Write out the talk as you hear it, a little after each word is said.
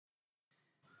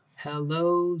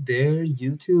Hello there,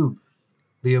 YouTube.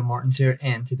 Leo Martins here,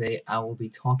 and today I will be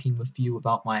talking with you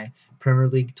about my Premier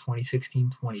League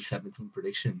 2016-2017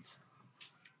 predictions.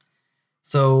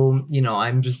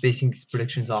 I'm just basing these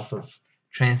predictions off of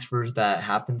transfers that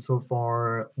happened so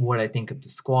far, what I think of the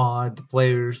squad, the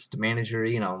players, the manager,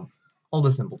 all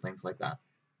the simple things like that.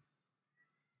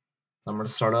 So I'm going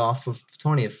to start off with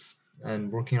 20th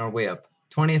and working our way up.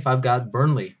 20th, I've got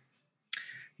Burnley.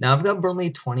 Now, I've got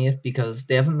Burnley 20th because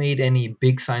they haven't made any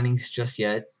big signings just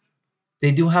yet.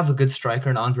 They do have a good striker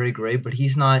in Andre Gray, but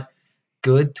he's not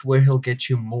good to where he'll get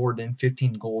you more than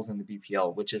 15 goals in the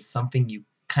BPL, which is something you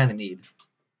kind of need.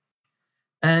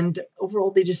 And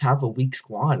overall, they just have a weak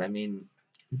squad. I mean,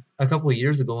 a couple of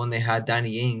years ago when they had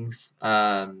Danny Ings,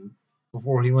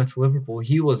 before he went to Liverpool,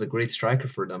 he was a great striker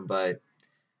for them. But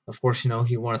of course,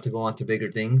 he wanted to go on to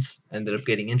bigger things, ended up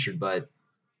getting injured, but it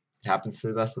happens to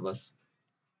the best of us.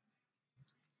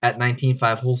 At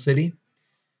 19.5 Hull City,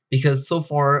 because so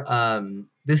far,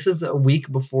 this is a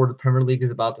week before the Premier League is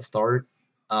about to start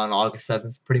on August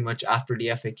 7th, pretty much after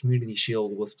the FA Community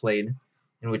Shield was played,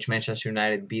 in which Manchester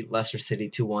United beat Leicester City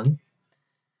 2-1.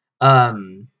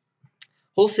 Um,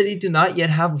 Hull City do not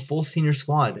yet have a full senior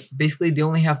squad. Basically, they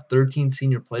only have 13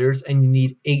 senior players, and you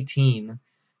need 18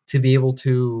 to be able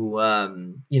to,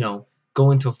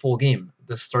 go into a full game.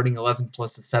 The starting 11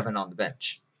 plus the 7 on the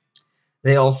bench.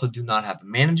 They also do not have a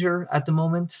manager at the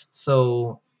moment,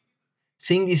 so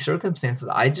seeing these circumstances,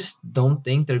 I just don't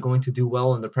think they're going to do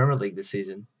well in the Premier League this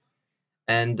season.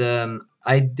 And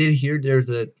I did hear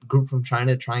there's a group from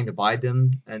China trying to buy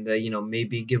them and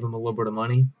maybe give them a little bit of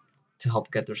money to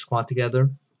help get their squad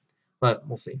together, but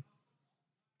we'll see.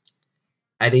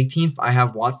 At 18th, I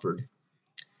have Watford.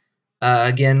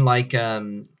 Again,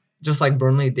 just like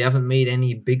Burnley, they haven't made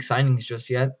any big signings just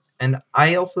yet, and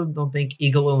I also don't think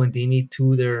Igalo and Dini,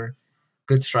 two their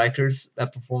good strikers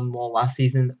that performed well last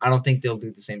season, I don't think they'll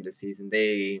do the same this season.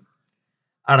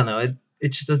 I don't know. It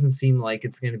just doesn't seem like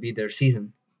it's going to be their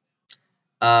season.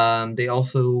 They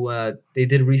also they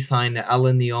did re-sign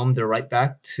Alan Neom, their right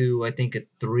back, to I think a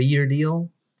 3-year deal.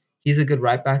 He's a good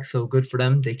right back, so good for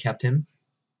them. They kept him,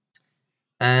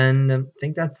 and I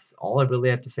think that's all I really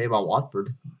have to say about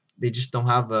Watford. They just don't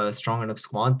have a strong enough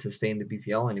squad to stay in the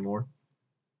BPL anymore.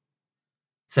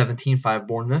 17.5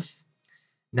 Bournemouth.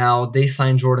 Now they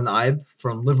signed Jordan Ibe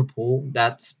from Liverpool.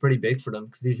 That's pretty big for them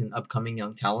because he's an upcoming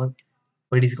young talent,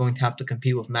 but he's going to have to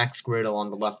compete with Max Gradel on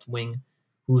the left wing,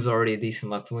 who's already a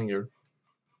decent left winger.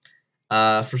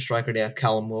 For striker, they have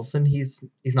Callum Wilson. He's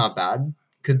not bad.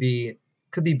 Could be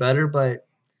better, but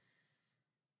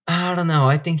I don't know.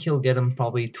 I think he'll get him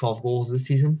probably 12 goals this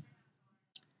season.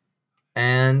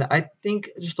 And I think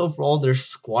just overall their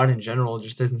squad in general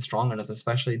just isn't strong enough,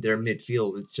 especially their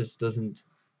midfield. It just doesn't.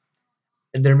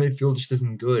 Their midfield just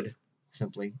isn't good,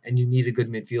 simply, and you need a good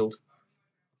midfield.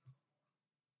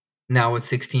 Now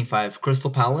it's 16.5 Crystal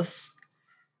Palace.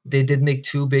 They did make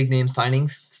two big name signings.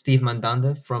 Steve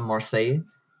Mandanda from Marseille.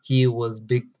 He was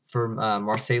big for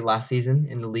Marseille last season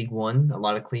in the League One. A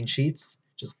lot of clean sheets.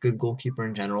 Just good goalkeeper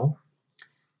in general.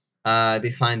 They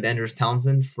signed Anders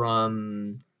Townsend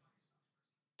from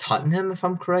Tottenham, if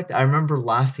I'm correct. I remember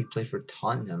last he played for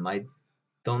Tottenham. I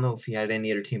don't know if he had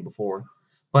any other team before.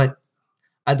 But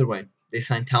either way, they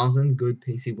signed Townsend, good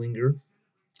pacey winger.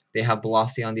 They have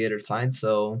Bolasie on the other side,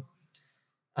 so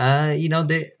they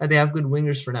have good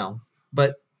wingers for now,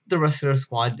 but the rest of their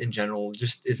squad in general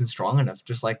just isn't strong enough.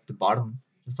 Just like the bottom,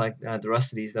 just like the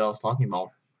rest of these that I was talking about.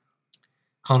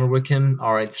 Connor Wickham,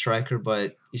 alright striker,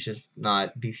 but he's just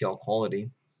not BPL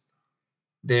quality.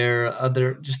 Their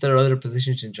other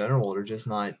positions in general are just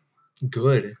not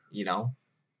good.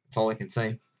 That's all I can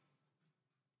say.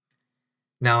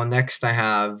 Now next I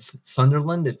have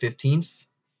Sunderland at 15th.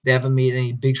 They haven't made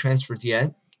any big transfers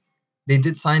yet. They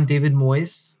did sign David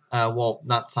Moyes. Well,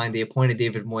 not sign. They appointed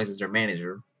David Moyes as their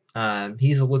manager.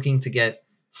 He's looking to get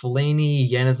Fellaini,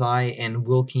 Januzaj, and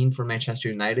Will Keane from Manchester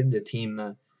United, the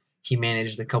team he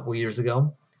managed a couple years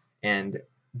ago and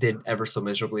did ever so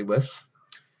miserably with.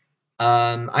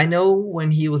 I know when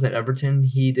he was at Everton,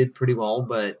 he did pretty well,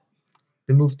 but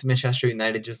the move to Manchester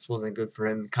United just wasn't good for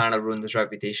him. Kind of ruined his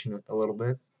reputation a little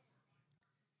bit.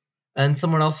 And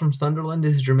someone else from Sunderland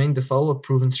is Jermaine Defoe, a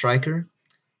proven striker.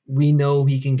 We know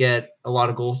he can get a lot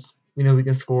of goals. We know he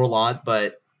can score a lot,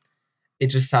 but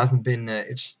it just hasn't been.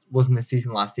 It just wasn't a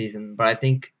season last season. But I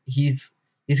think he's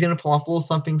gonna pull off a little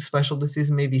something special this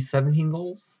season. Maybe 17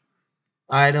 goals.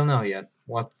 I don't know yet.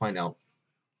 We'll have to find out.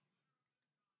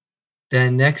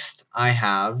 Then next I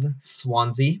have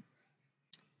Swansea.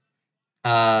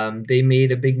 They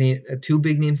made two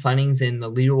big name signings in the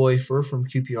Leroy Fer from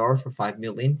QPR for 5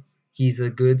 million. He's a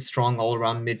good, strong,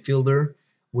 all-around midfielder,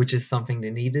 which is something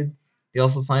they needed. They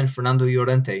also signed Fernando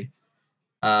Llorente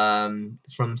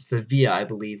from Sevilla, I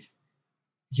believe.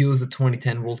 He was a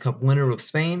 2010 World Cup winner with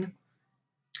Spain.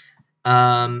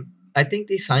 I think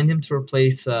they signed him to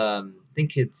replace. I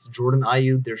think it's Jordan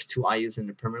Ayew. There's two Ayus in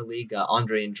the Premier League,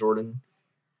 Andre and Jordan.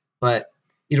 But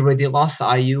either way, they lost to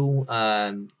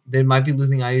Ayew. They might be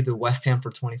losing Ayew to West Ham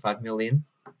for 25 million.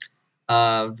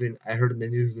 I heard in the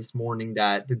news this morning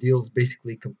that the deal is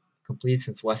basically complete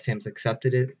since West Ham's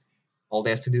accepted it. All they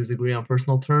have to do is agree on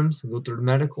personal terms and go through the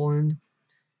medical, and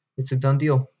it's a done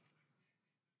deal.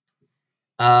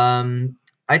 Um,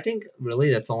 I think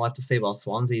really that's all I have to say about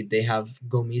Swansea. They have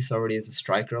Gomis already as a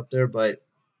striker up there, but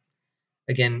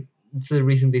again, it's the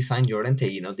reason they signed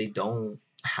Llorente. They don't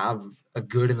have a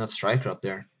good enough striker up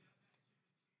there.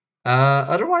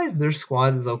 Otherwise, their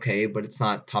squad is okay, but it's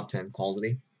not top 10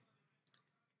 quality.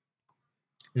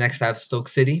 Next, I have Stoke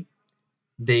City.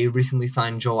 They recently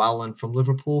signed Joe Allen from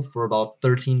Liverpool for about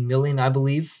 13 million, I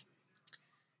believe.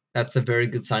 That's a very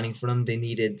good signing for them. They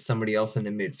needed somebody else in the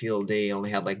midfield. They only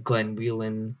had like Glenn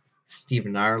Whelan,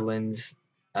 Stephen Ireland,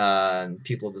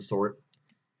 people of the sort.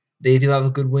 They do have a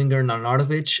good winger,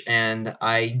 Nanardovic, and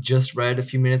I just read a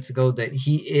few minutes ago that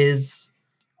he is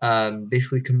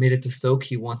basically committed to Stoke.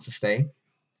 He wants to stay,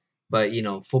 but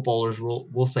footballers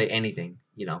will say anything.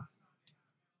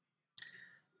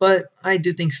 But I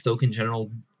do think Stoke in general,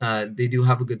 they do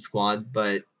have a good squad,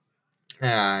 but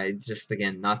just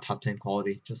again not top 10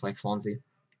 quality, just like Swansea.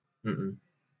 Mm-mm.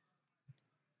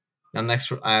 Now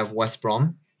next I have West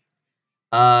Brom.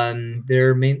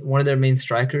 Their one of their main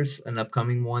strikers, an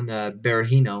upcoming one,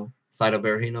 Berahino, Saido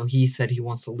Berahino. He said he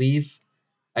wants to leave.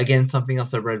 Again, something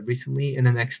else I read recently. In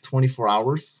the next 24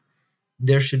 hours,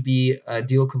 there should be a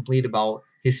deal complete about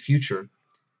his future,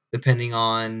 depending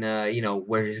on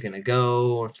where he's gonna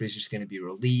go, or if he's just gonna be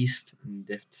released, and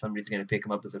if somebody's gonna pick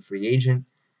him up as a free agent.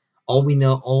 All we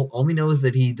know is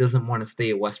that he doesn't want to stay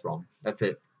at West Brom. That's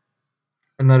it.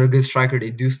 Another good striker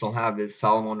they do still have is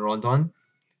Salomon Rondon.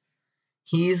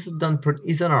 He's done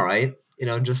all right,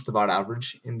 just about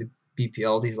average in the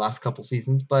BPL these last couple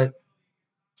seasons, but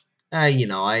I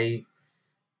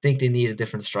think they need a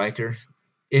different striker.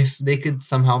 If they could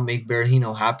somehow make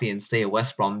Berahino happy and stay at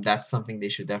West Brom, that's something they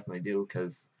should definitely do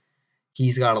because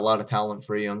he's got a lot of talent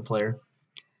for a young player.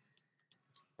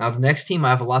 Now, the next team I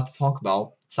have a lot to talk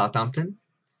about, Southampton.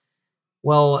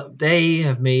 Well, they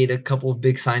have made a couple of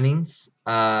big signings.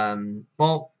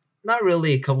 Well, not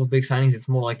really a couple of big signings. It's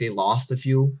more like they lost a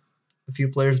few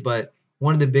players. But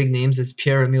one of the big names is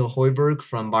Pierre-Emile Højbjerg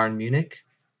from Bayern Munich.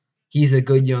 He's a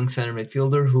good young center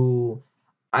midfielder who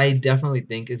I definitely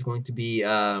think is going to be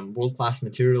world-class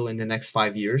material in the next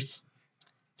 5 years.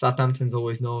 Southampton's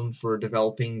always known for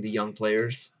developing the young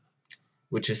players,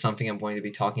 which is something I'm going to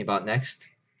be talking about next.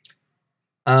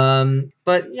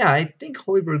 But yeah, I think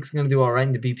Højbjerg's going to do all right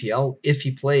in the BPL if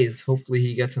he plays. Hopefully,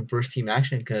 he gets some first team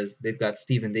action because they've got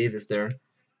Steven Davis there,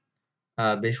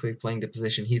 basically playing the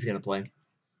position he's going to play.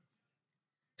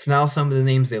 So now some of the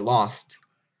names they lost.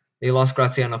 They lost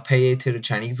Graziano Payet to the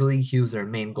Chinese league. He was their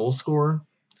main goal scorer.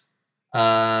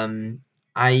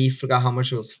 I forgot how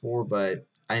much it was for, but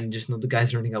I just know the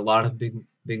guy's earning a lot of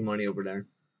big money over there.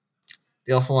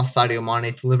 They also lost Sadio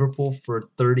Mane to Liverpool for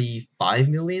 35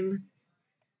 million.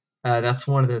 That's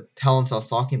one of the talents I was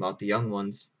talking about, the young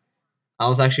ones. I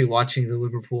was actually watching the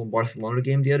Liverpool and Barcelona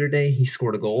game the other day. He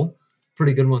scored a goal,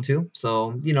 pretty good one too.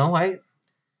 So I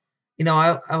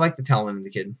like the talent in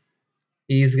the kid.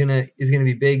 He's gonna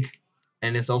be big,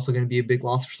 and it's also gonna be a big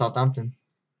loss for Southampton.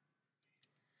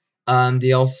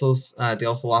 They also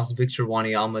lost Victor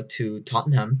Wanyama to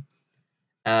Tottenham.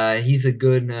 He was a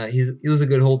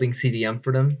good holding CDM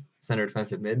for them, center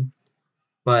defensive mid.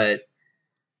 But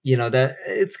that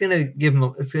it's gonna give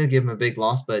him a big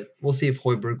loss. But we'll see if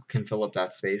Højbjerg can fill up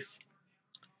that space.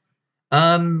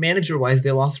 Manager wise,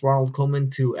 they lost Ronald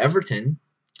Koeman to Everton,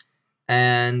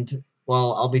 and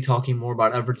well, I'll be talking more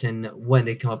about Everton when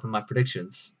they come up in my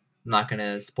predictions. I'm not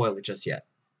gonna spoil it just yet.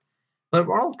 But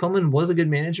Ronald Koeman was a good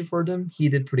manager for them. He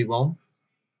did pretty well.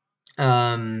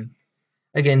 Um,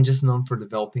 Again, just known for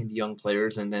developing the young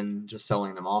players and then just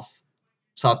selling them off.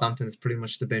 Southampton is pretty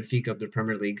much the Benfica of the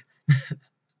Premier League.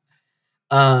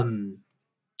 um,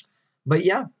 but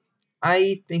yeah,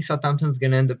 I think Southampton's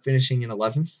gonna end up finishing in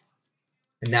 11th.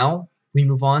 And now we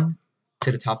move on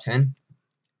to the top 10.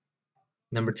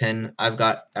 Number 10, I've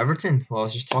got Everton, who I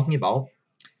was just talking about.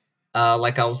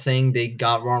 Like I was saying, they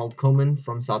got Ronald Koeman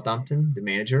from Southampton, the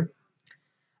manager.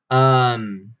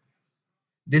 Um,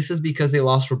 this is because they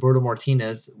lost Roberto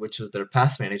Martinez, which was their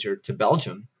past manager, to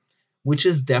Belgium, which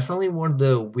is definitely one of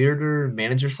the weirder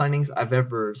manager signings I've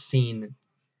ever seen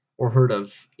or heard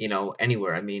of,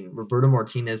 anywhere. I mean, Roberto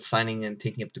Martinez signing and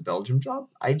taking up the Belgium job.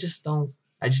 I just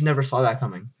never saw that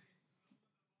coming.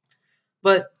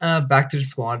 But back to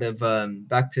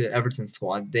Everton's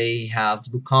squad. They have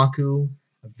Lukaku,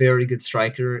 a very good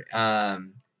striker.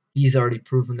 He's already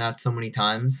proven that so many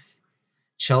times.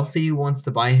 Chelsea wants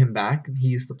to buy him back. He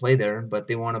used to play there, but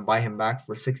they want to buy him back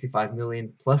for 65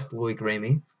 million plus Loic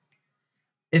Remy.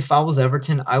 If I was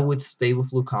Everton, I would stay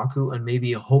with Lukaku and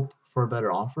maybe hope for a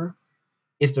better offer.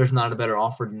 If there's not a better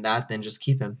offer than that, then just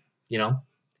keep him. You know,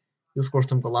 he'll score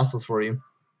some golazos for you.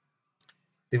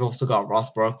 They've also got Ross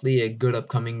Barkley, a good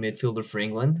upcoming midfielder for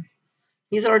England.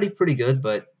 He's already pretty good,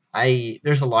 but I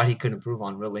there's a lot he could improve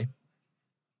on, really.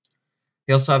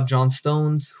 They also have John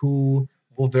Stones, who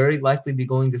will very likely be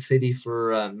going to City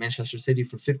for Manchester City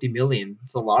for 50 million.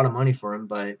 It's a lot of money for him,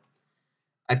 but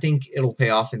I think it'll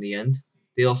pay off in the end.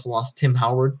 They also lost Tim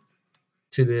Howard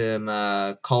to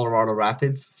the Colorado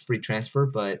Rapids, free transfer,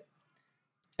 but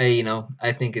hey,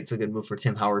 I think it's a good move for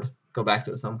Tim Howard. Go back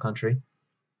to his home country.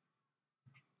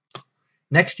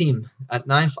 Next team at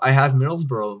ninth, I have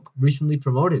Middlesbrough, recently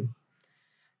promoted.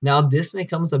 Now, this may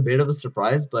come as a bit of a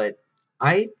surprise, but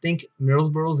I think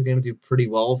Middlesbrough is going to do pretty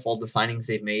well with all the signings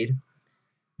they've made.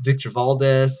 Victor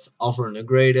Valdez, Alvaro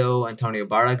Negredo, Antonio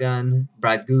Barragan,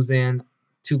 Brad Guzan,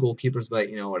 two goalkeepers, but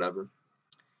whatever.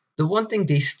 The one thing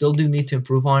they still do need to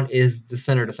improve on is the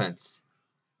center defense.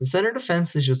 The center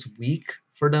defense is just weak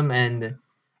for them, and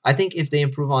I think if they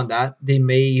improve on that, they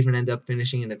may even end up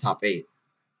finishing in the top 8.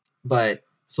 But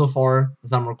so far,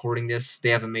 as I'm recording this, they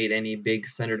haven't made any big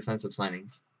center defensive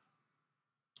signings.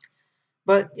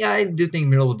 But yeah, I do think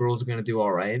Middlesbrough is going to do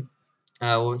all right.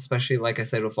 Especially, like I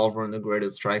said, with Alvaro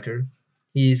Negredo striker.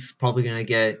 He's probably going to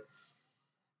get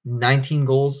 19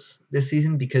 goals this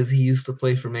season because he used to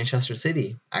play for Manchester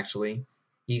City, actually.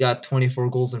 He got 24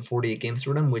 goals in 48 games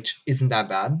for them, which isn't that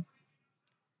bad.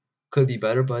 Could be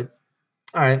better, but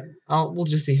all right. We'll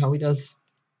just see how he does.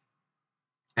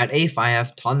 At 8th, I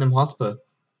have Tottenham Hotspur.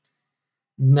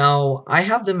 Now, I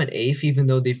have them at 8th, even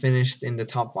though they finished in the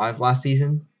top 5 last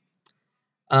season.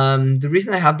 The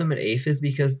reason I have them at 8th is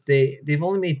because they've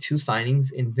only made 2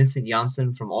 signings in Vincent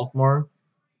Janssen from Alkmaar,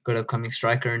 good upcoming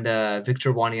striker, and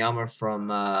Victor Wanyama from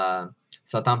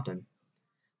Southampton.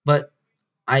 But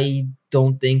I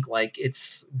don't think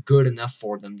it's good enough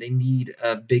for them. They need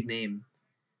a big name.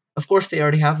 Of course, they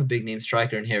already have a big name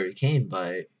striker in Harry Kane,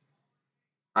 but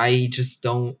I just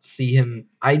don't see him.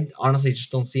 I honestly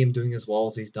just don't see him doing as well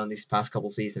as he's done these past couple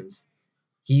seasons.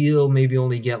 He'll maybe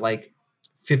only get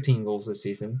 15 goals this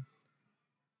season,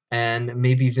 and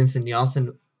maybe Vincent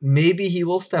Janssen, maybe he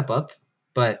will step up,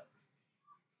 but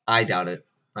I doubt it.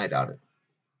 I doubt it.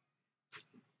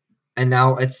 And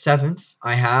now at 7th,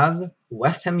 I have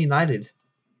West Ham United.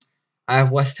 I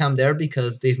have West Ham there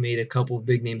because they've made a couple of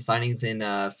big name signings in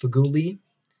Faguli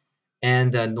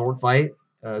and Nordveit,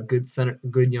 a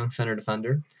good young center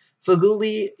defender.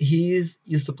 Faguli, he's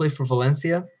used to play for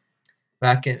Valencia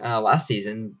back in last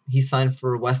season. He signed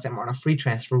for West Ham on a free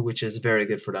transfer, which is very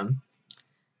good for them.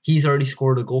 He's already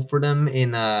scored a goal for them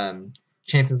in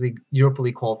Champions League, Europa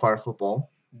League qualifier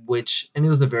football, and it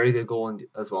was a very good goal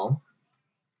as well.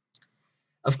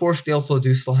 Of course, they also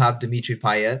do still have Dimitri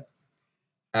Payet.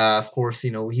 Of course,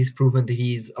 he's proven that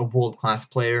he's a world-class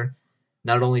player,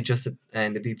 not only just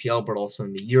in the BPL, but also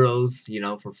in the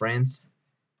Euros, for France.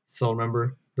 So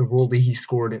remember the goal that he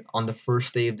scored on the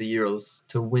first day of the Euros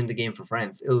to win the game for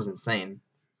France. It was insane.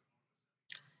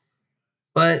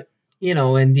 But,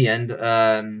 in the end,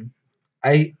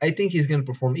 I think he's going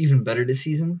to perform even better this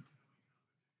season.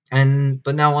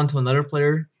 But now on to another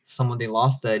player, someone they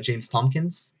lost, James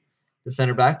Tompkins, the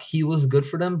center back. He was good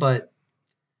for them, but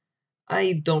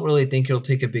I don't really think it'll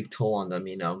take a big toll on them.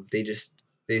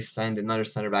 They signed another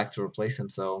center back to replace him,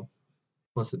 so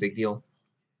what's the big deal?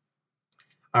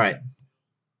 All right.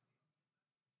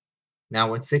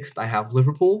 Now at 6th, I have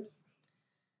Liverpool.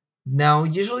 Now,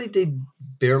 usually they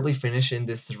barely finish in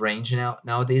this range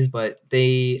nowadays, but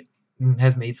they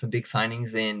have made some big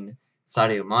signings in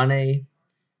Sadio Mane,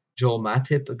 Joel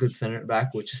Matip, a good center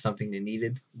back, which is something they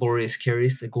needed. Loris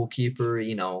Karius, the goalkeeper,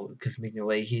 because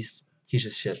Mignolet, he's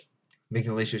just shit.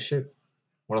 Mignolet's just shit.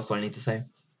 What else do I need to say?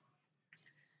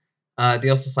 They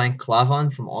also signed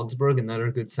Klavan from Augsburg,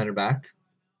 another good center back.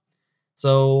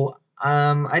 So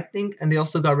I think, and they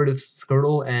also got rid of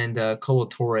Skirtle and Kolo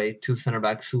Toure, two center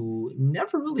backs who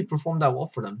never really performed that well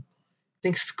for them. I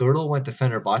think Skirtle went to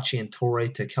Fenerbahce and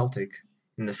Toure to Celtic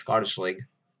in the Scottish League.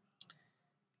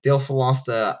 They also lost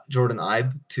Jordan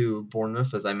Ibe to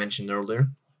Bournemouth, as I mentioned earlier.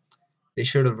 They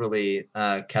should have really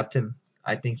kept him.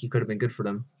 I think he could have been good for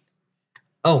them.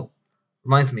 Oh,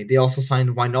 reminds me, they also signed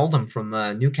Wijnaldum from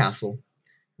Newcastle.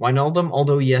 Wijnaldum,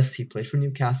 although yes, he played for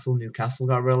Newcastle. Newcastle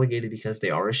got relegated because they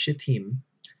are a shit team.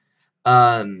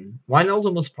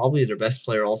 Wijnaldum was probably their best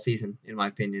player all season, in my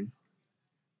opinion.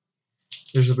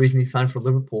 There's a reason he signed for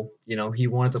Liverpool. You know, he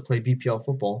wanted to play BPL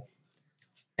football,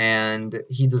 and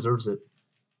he deserves it.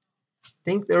 I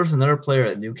think there was another player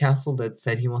at Newcastle that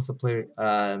said he wants to play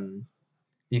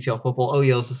BPL football. Oh,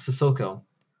 yeah, it was Sissoko.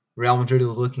 Real Madrid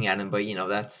was looking at him, but you know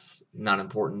that's not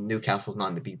important. Newcastle's not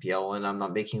in the BPL, and I'm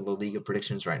not making La Liga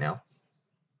predictions right now.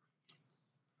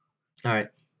 All right,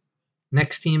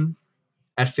 next team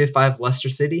at fifth, I have Leicester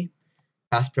City,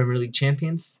 past Premier League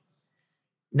champions.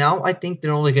 Now I think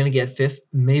they're only going to get fifth,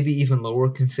 maybe even lower,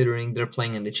 considering they're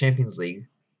playing in the Champions League.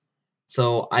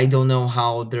 So I don't know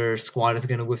how their squad is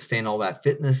going to withstand all that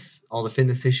fitness, all the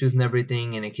fitness issues and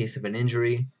everything. And in case of an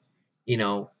injury, you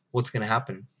know what's going to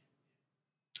happen.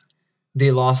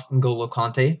 They lost N'Golo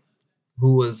Kante,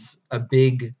 who was a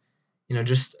big,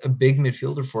 just a big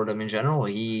midfielder for them in general.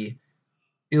 It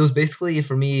was basically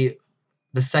for me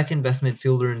the second best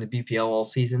midfielder in the BPL all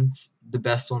season. The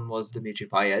best one was Dimitri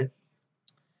Payet.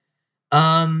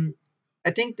 Um,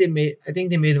 I think they made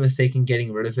a mistake in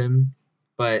getting rid of him,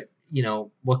 but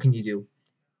what can you do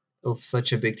with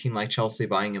such a big team like Chelsea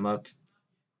buying him up?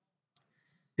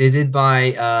 They did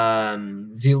buy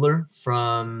Zieler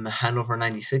from Hannover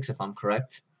 96, if I'm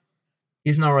correct.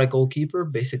 He's an alright goalkeeper,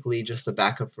 basically just a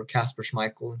backup for Kasper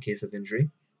Schmeichel in case of injury.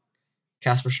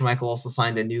 Kasper Schmeichel also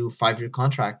signed a new 5-year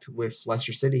contract with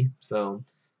Leicester City, so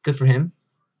good for him.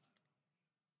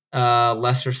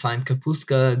 Leicester signed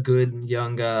Kapuska, a good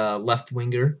young left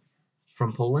winger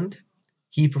from Poland.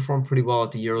 He performed pretty well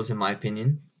at the Euros, in my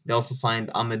opinion. They also signed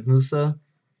Ahmed Musa,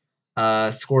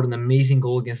 scored an amazing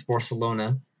goal against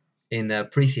Barcelona in the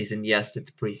preseason. Yes, it's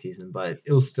preseason, but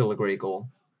it was still a great goal.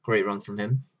 Great run from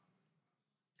him.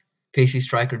 Pacey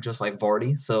striker just like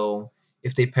Vardy, so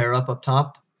if they pair up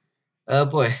top,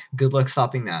 boy, good luck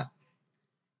stopping that.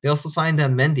 They also signed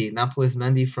Mendy, Napoli's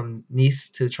Mendy from Nice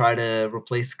to try to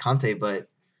replace Conte, but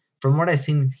from what I've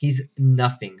seen, he's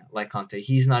nothing like Conte.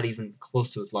 He's not even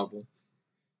close to his level.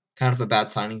 Kind of a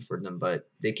bad signing for them, but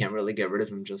they can't really get rid of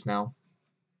him just now.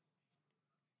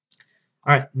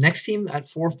 All right, next team at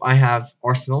fourth, I have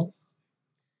Arsenal.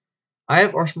 I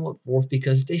have Arsenal at fourth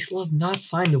because they still have not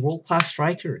signed the world-class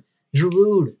striker.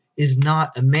 Giroud is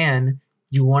not a man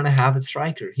you want to have at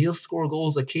striker. He'll score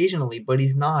goals occasionally, but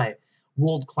he's not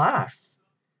world-class.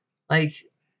 Like,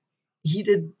 he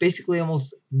did basically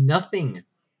almost nothing,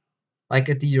 like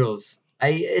at the Euros.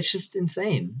 It's just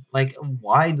insane. Like,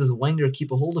 why does Wenger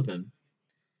keep a hold of him?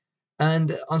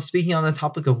 And on speaking on the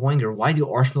topic of Wenger, why do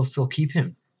Arsenal still keep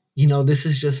him? This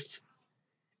is just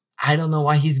I don't know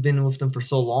why he's been with them for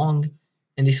so long,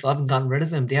 and they still haven't gotten rid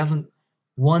of him. They haven't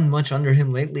won much under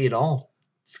him lately at all.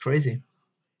 It's crazy.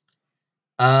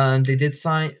 They did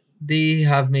sign. They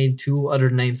have made two other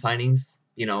name signings.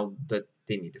 But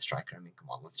they need a striker. I mean, come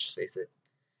on, let's just face it.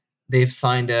 They've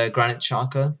signed Granit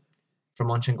Xhaka from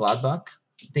Mönchengladbach.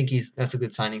 I think that's a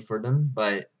good signing for them.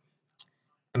 But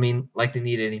I mean, like they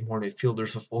need any more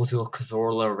midfielders with Ozil,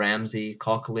 Cazorla, Ramsey,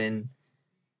 Coquelin,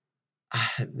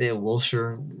 they have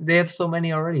Wilshire. They have so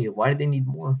many already. Why do they need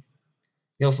more?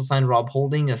 They also signed Rob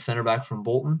Holding, a center back from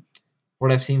Bolton.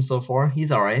 What I've seen so far,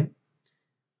 he's all right.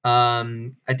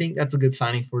 I think that's a good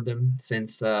signing for them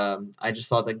since I just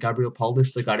saw that Gabriel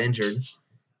Paulista got injured.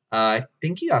 I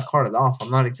think he got carted off.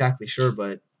 I'm not exactly sure,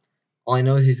 but all I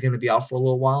know is he's going to be out for a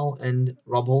little while, and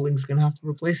Rob Holding's going to have to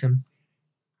replace him.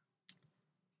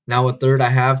 Now at third, I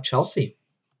have Chelsea.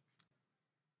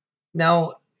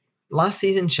 Now, last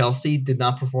season, Chelsea did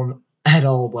not perform at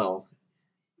all well,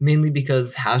 mainly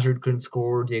because Hazard couldn't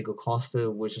score, Diego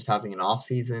Costa was just having an off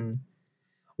season.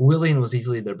 Willian was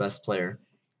easily their best player.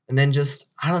 And then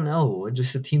I don't know,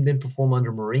 just the team didn't perform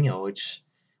under Mourinho, which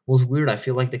was weird. I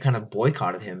feel like they kind of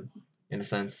boycotted him in a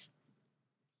sense.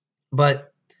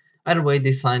 But either way,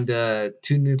 they signed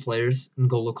two new players,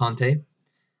 N'Golo Kante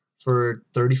for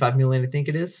 35 million, I think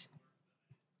it is,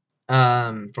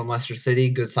 from Leicester City.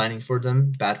 Good signing for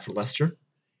them, bad for Leicester.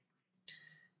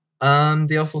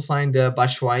 They also signed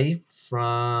Batshuayi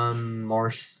from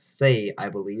Marseille, I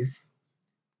believe.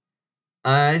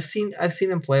 I've seen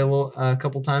him play a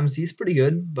couple times. He's pretty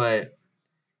good, but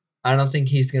I don't think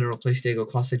he's going to replace Diego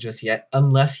Costa just yet,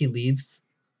 unless he leaves.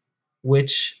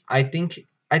 Which I think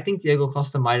Diego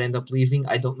Costa might end up leaving.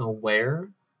 I don't know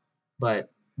where, but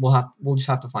we'll just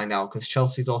have to find out because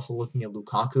Chelsea's also looking at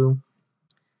Lukaku.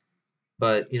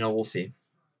 But we'll see.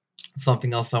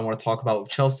 Something else I want to talk about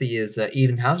with Chelsea is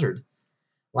Eden Hazard.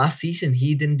 Last season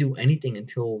he didn't do anything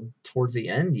until towards the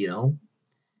end.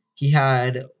 He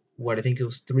had what I think it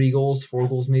was 3 goals, 4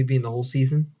 goals maybe in the whole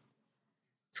season.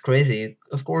 It's crazy.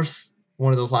 Of course,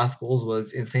 one of those last goals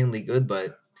was insanely good,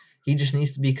 but he just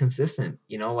needs to be consistent,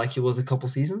 like he was a couple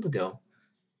seasons ago.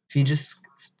 If he just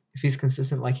if he's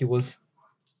consistent like he was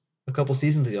a couple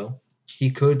seasons ago,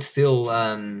 he could still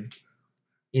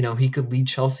he could lead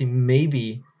Chelsea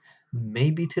maybe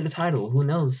to the title. Who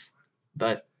knows?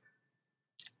 But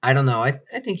I don't know. I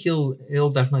think he'll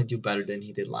definitely do better than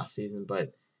he did last season,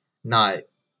 but not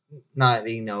not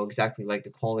exactly like the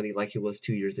quality like it was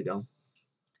 2 years ago.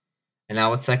 And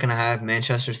now at second I have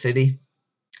Manchester City.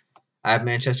 I have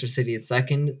Manchester City at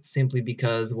second simply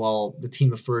because, well, the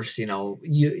team at first,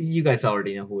 you guys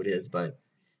already know who it is, but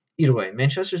either way,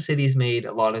 Manchester City's made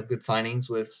a lot of good signings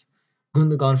with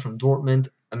Gundogan from Dortmund,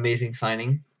 amazing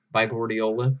signing by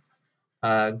Guardiola,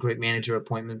 great manager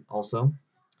appointment also.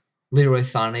 Leroy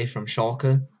Sané from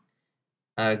Schalke,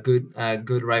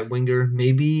 good right winger,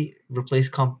 maybe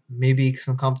maybe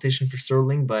some competition for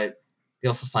Sterling, but they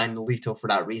also signed Nolito for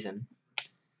that reason.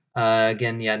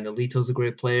 Again, yeah, Nolito's a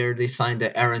great player. They signed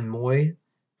Aaron Moy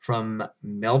from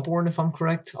Melbourne, if I'm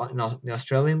correct, in the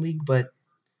Australian League. But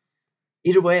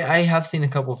either way, I have seen a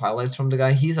couple of highlights from the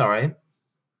guy. He's all right,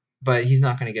 but he's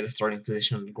not going to get a starting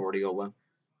position under Guardiola.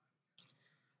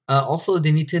 Also,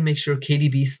 they need to make sure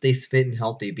KDB stays fit and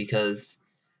healthy because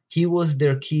he was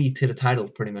their key to the title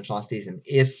pretty much last season.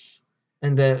 If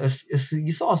and as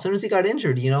you saw, as soon as he got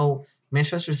injured,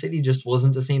 Manchester City just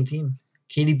wasn't the same team.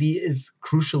 KDB is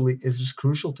just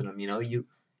crucial to them.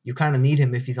 You kind of need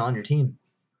him if he's on your team.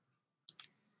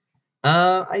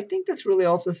 I think that's really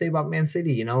all to say about Man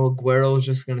City. Aguero is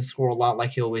just gonna score a lot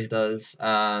like he always does.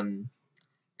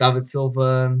 David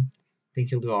Silva, I think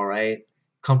he'll do all right.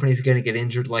 Company's gonna get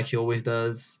injured like he always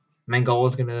does.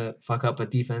 Mangala's gonna fuck up a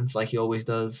defense like he always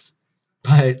does.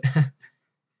 But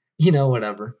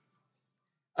whatever.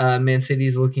 Man City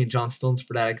is looking at John Stones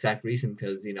for that exact reason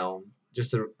because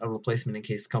just a replacement in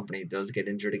case Company does get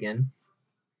injured again.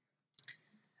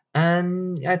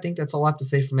 And yeah, I think that's all I have to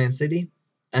say for Man City.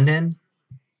 And then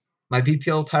my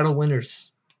BPL title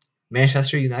winners,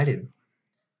 Manchester United.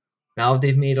 Now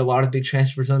they've made a lot of big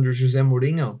transfers under Jose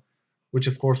Mourinho, which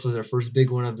of course was their first big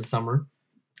one of the summer.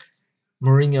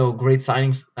 Mourinho, great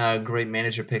signing, great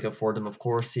manager pickup for them. Of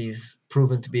course, he's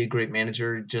proven to be a great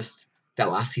manager. Just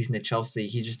that last season at Chelsea,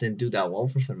 he just didn't do that well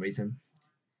for some reason.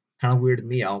 Kind of weirded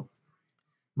me out.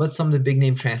 But some of the big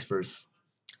name transfers: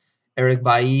 Eric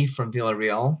Bailly from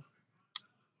Villarreal,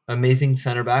 amazing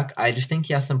center back. I just think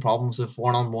he has some problems with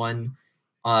one-on-one,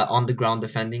 on the ground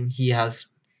defending. He has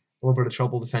a little bit of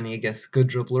trouble defending against good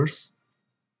dribblers.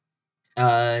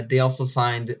 They also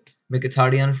signed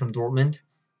Mkhitaryan from Dortmund,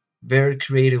 very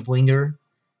creative winger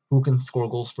who can score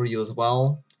goals for you as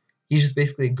well. He's just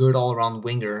basically a good all-around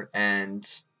winger, and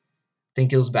I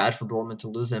think it was bad for Dortmund to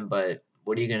lose him, but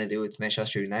what are you going to do? It's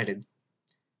Manchester United.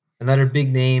 Another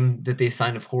big name that they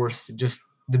signed, of course, just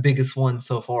the biggest one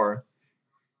so far,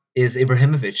 is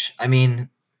Ibrahimovic. I mean,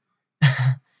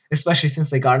 especially since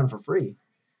they got him for free.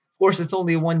 Of course, it's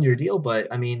only a 1-year deal,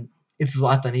 but I mean, it's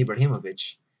Zlatan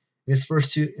Ibrahimovic. In his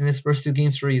first two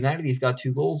games for United, he's got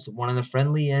 2 goals, one in a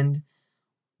friendly and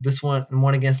this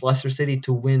one against Leicester City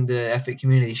to win the FA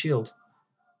Community Shield.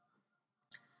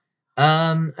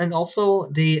 And also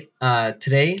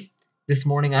this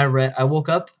morning I woke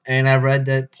up and I read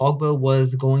that Pogba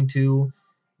was going to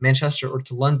Manchester or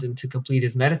to London to complete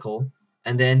his medical,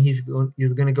 and then he's going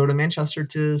to go to Manchester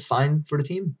to sign for the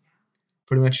team.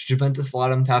 Pretty much Juventus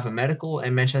allowed him to have a medical,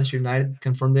 and Manchester United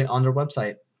confirmed it on their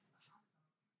website.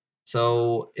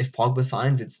 So if Pogba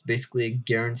signs, it's basically a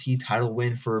guaranteed title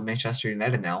win for Manchester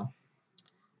United now.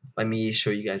 Let me show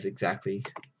you guys exactly.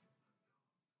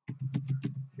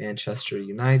 Manchester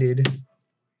United.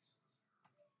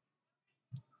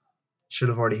 Should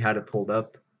have already had it pulled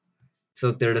up.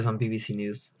 So there it is on BBC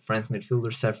News. France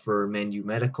midfielder set for Man U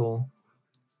medical.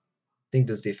 I think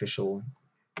this is the official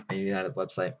Man United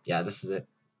website. Yeah, this is it.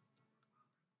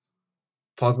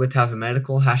 Pogba to have a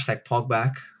medical. Hashtag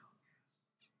Pogback.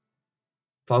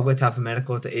 Pogba to have a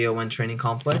medical at the AON training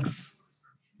complex.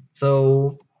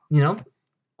 So,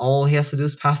 all he has to do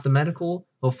is pass the medical.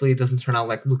 Hopefully it doesn't turn out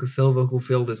like Lucas Silva, who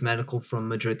failed his medical from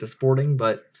Madrid to Sporting.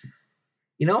 But,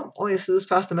 all he has to do is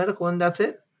pass the medical and that's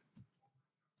it.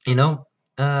 Man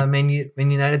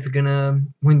United's going to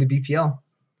win the BPL.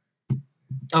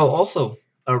 Oh, also,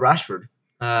 Rashford.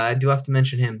 I do have to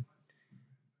mention him.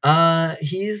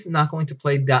 He's not going to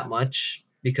play that much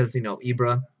because,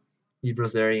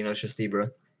 Ibra's there, it's just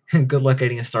Ibra. Good luck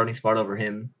getting a starting spot over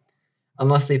him.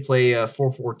 Unless they play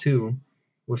 4-4-2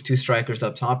 with 2 strikers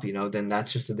up top, then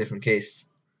that's just a different case.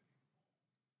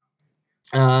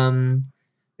 Um,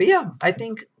 But yeah, I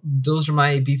think those are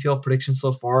my BPL predictions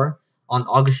so far on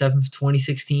August 7th,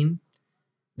 2016.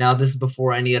 Now, this is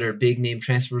before any other big name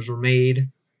transfers were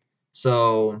made.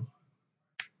 So,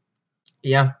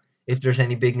 yeah, if there's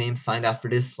any big names signed after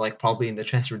this, like probably in the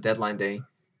transfer deadline day,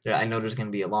 I know there's going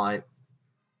to be a lot.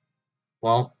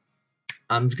 Well,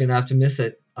 I'm just going to have to miss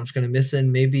it. I'm just going to miss it,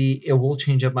 and maybe it will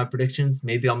change up my predictions.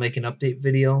 Maybe I'll make an update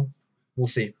video. We'll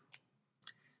see.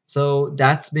 So,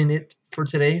 that's been it for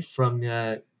today from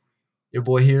your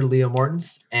boy here, Leo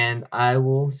Martins, and I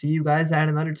will see you guys at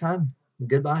another time.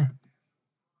 Goodbye.